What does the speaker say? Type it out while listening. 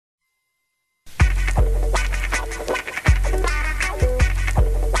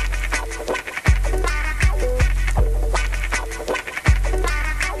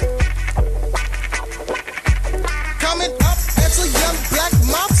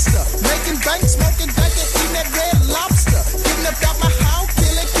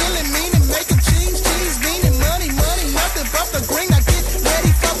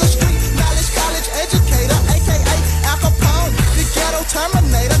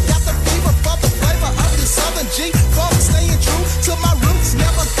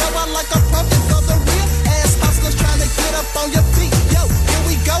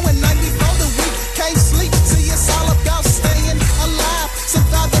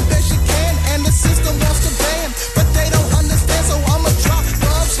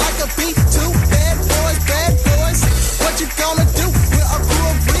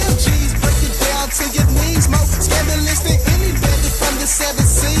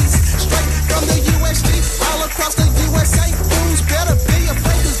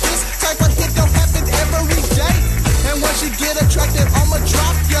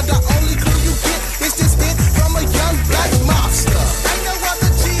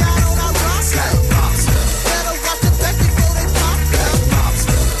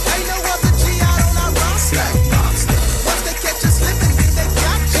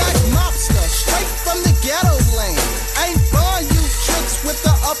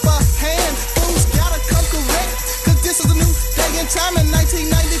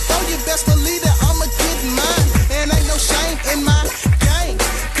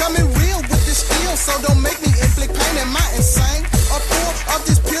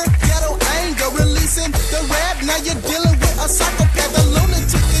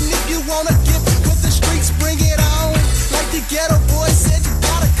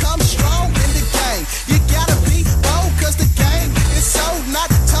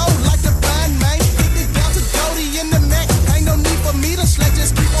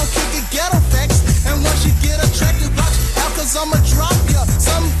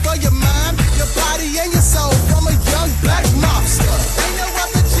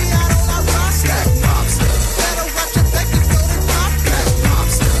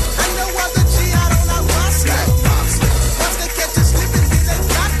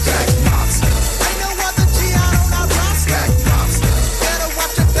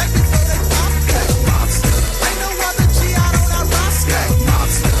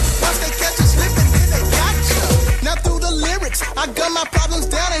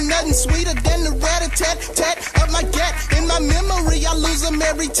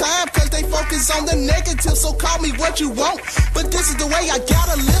every time, cause they focus on the negative, so call me what you want. But this is the way I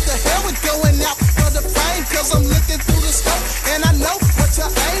gotta live, the hell with going out for the fame, cause I'm looking through the scope, and I know what to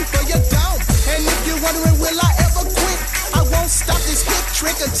aim for your dome. And if you're wondering will I ever quit, I won't stop this hit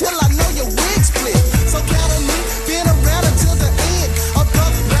trick until I know your wig split. So count on me, being around until the end. A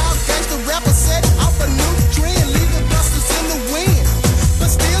buck loud gangster rapper set off a new trend, leaving busters in the wind, but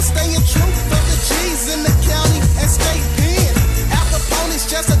still staying true for the G's in the county and state pen. Al Kapone's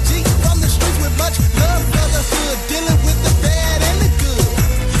just a G from the streets with much love for the hood, dealing with the bad and the good.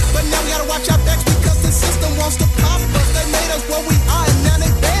 But now we gotta watch our backs because the system wants to pop us. They made us what we are and now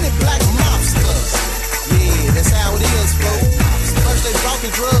they banning black mobsters. Yeah, that's how it is, folks. First they brought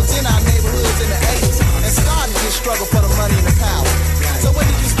the drugs in our neighborhoods in the 80s and started this struggle for the money and the power. So what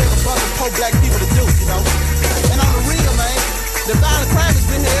did you expect a bunch of poor black people to do, you know? And on the real, man, the violent crime has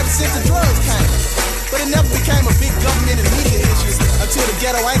been here ever since the drugs came. But it never became a big government and media issue until the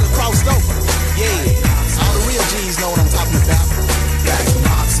ghetto angle crossed over. Yeah, all the real G's know what